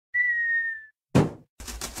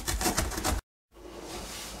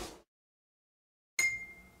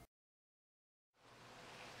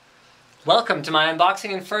Welcome to my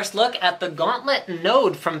unboxing and first look at the Gauntlet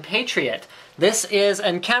Node from Patriot. This is,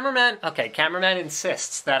 and cameraman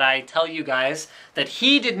insists that I tell you guys that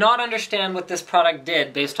he did not understand what this product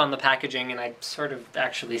did based on the packaging, and I sort of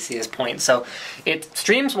actually see his point. So it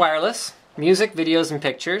streams wireless, music, videos, and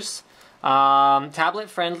pictures. Tablet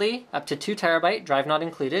friendly, up to 2 terabyte, drive not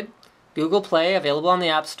included. Google Play, available on the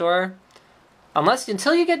App Store.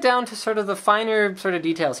 Until you get down to sort of the finer sort of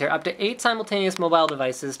details here, up to 8 simultaneous mobile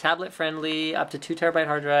devices, tablet friendly, up to 2 terabyte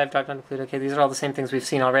hard drive, drive not included. Okay, these are all the same things we've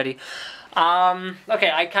seen already. Okay,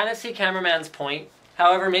 I kind of see cameraman's point.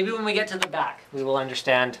 However, maybe when we get to the back, we will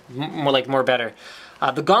understand more better.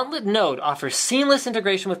 The Gauntlet Node offers seamless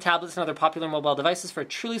integration with tablets and other popular mobile devices for a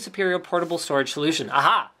truly superior portable storage solution.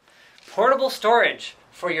 Aha! Portable storage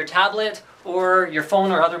for your tablet or your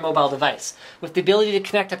phone or other mobile device, with the ability to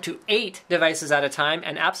connect up to 8 devices at a time,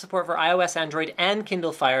 and app support for iOS, Android, and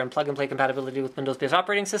Kindle Fire, and plug-and-play compatibility with Windows-based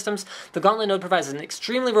operating systems. The Gauntlet Node provides an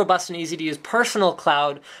extremely robust and easy-to-use personal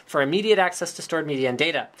cloud for immediate access to stored media and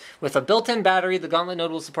data. With a built-in battery, the Gauntlet Node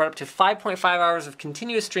will support up to 5.5 hours of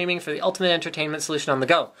continuous streaming for the ultimate entertainment solution on the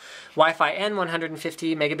go. Wi-Fi N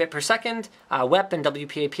 150 megabit per second, WEP and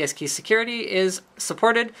WPA PSK security is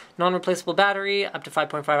supported, non-replaceable battery, up to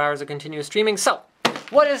 5.5 hours of continuous streaming. So,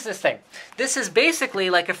 what is this thing? This is basically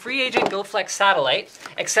like a Free Agent GoFlex satellite,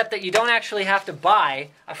 except that you don't actually have to buy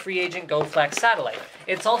a Free Agent GoFlex satellite.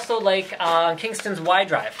 It's also like Kingston's Y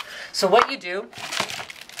Drive. So what you do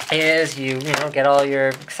is you get all your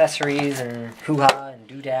accessories and hoo-ha and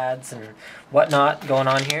doodads and whatnot going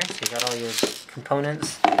on here. So you got all your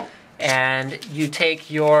components. And you take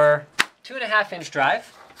your 2.5-inch drive,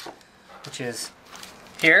 which is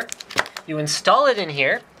here. You install it in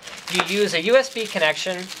here. You use a USB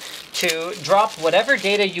connection to drop whatever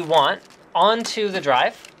data you want onto the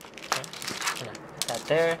drive. Okay, put that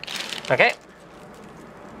there. Okay.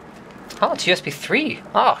 Oh, it's USB 3.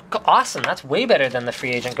 Oh, awesome. That's way better than the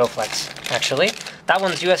Free Agent GoFlex, actually. That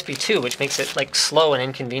one's USB 2, which makes it like slow and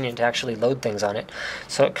inconvenient to actually load things on it.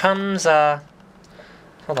 So it comes,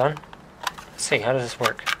 hold on. Let's see, how does this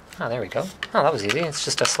work? Oh, there we go. Oh, that was easy. It's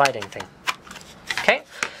just a sliding thing. Okay,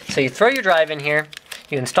 so you throw your drive in here.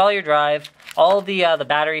 You install your drive, all the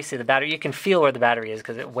batteries, see the battery, you can feel where the battery is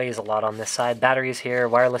because it weighs a lot on this side. Batteries here,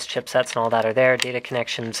 wireless chipsets and all that are there, data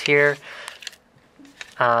connections here.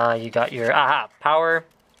 You got your power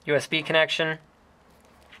USB connection,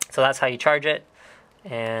 so that's how you charge it,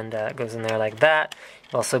 and it goes in there like that.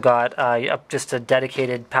 You've also got just a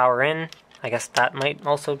dedicated power in. I guess that might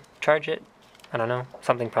also charge it. I don't know,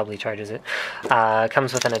 something probably charges it.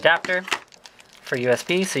 Comes with an adapter for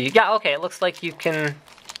USB, so okay, it looks like you can,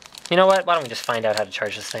 you know what, why don't we just find out how to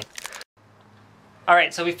charge this thing.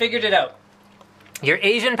 Alright, so we figured it out. Your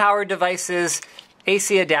Asian-powered device's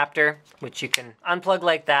AC adapter, which you can unplug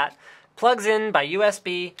like that, plugs in by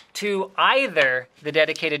USB to either the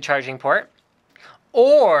dedicated charging port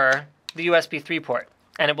or the USB 3 port,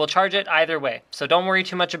 and it will charge it either way, so don't worry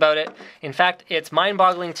too much about it. In fact, it's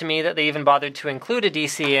mind-boggling to me that they even bothered to include a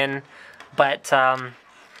DC in, but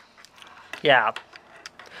yeah.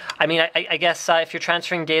 I mean, I guess if you're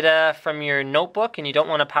transferring data from your notebook and you don't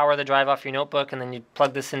want to power the drive off your notebook and then you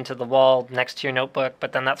plug this into the wall next to your notebook,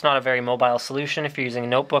 but then that's not a very mobile solution. If you're using a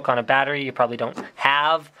notebook on a battery, you probably don't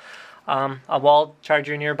have a wall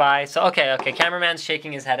charger nearby. So, okay, cameraman's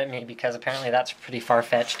shaking his head at me because apparently that's pretty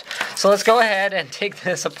far-fetched. So let's go ahead and take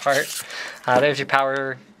this apart. There's your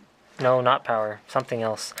power. No, not power. Something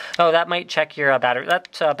else. Oh, that might check your battery.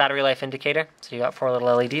 That's a battery life indicator. So you got 4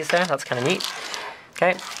 little LEDs there. That's kind of neat.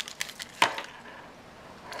 Okay.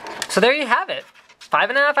 So there you have it.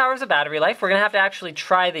 5.5 hours of battery life. We're going to have to actually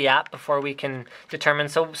try the app before we can determine.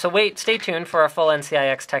 So wait, stay tuned for our full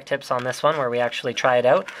NCIX tech tips on this one where we actually try it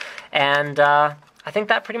out. And I think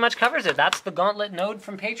that pretty much covers it. That's the Gauntlet Node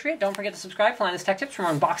from Patriot. Don't forget to subscribe for Linus Tech Tips for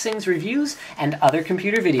more unboxings, reviews, and other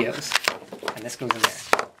computer videos. And this goes in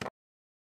there.